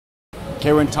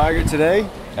Okay, we're in Tiger today.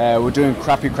 We're doing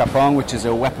Krabi Krabong, which is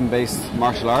a weapon-based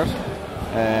martial art.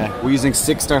 We're using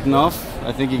sticks starting off.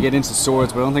 I think you get into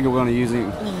swords, but I don't think we're going to be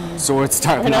using swords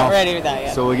starting off. We're not ready with that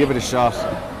yet. So we'll give it a shot.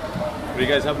 What are you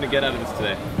guys hoping to get out of this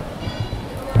today?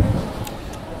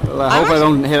 Well, I hope I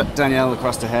don't hit Danielle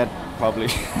across the head, probably.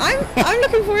 I'm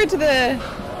looking forward to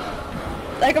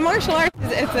like a martial art,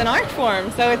 it's an art form,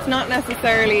 so it's not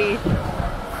necessarily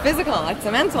physical, it's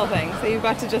a mental thing, so you've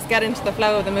got to just get into the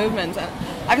flow of the movement.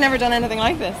 I've never done anything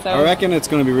like this, so I reckon it's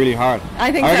going to be really hard.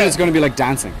 I reckon it's going to be like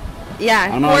dancing.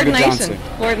 Yeah,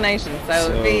 coordination,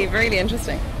 so it'll be really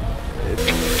interesting.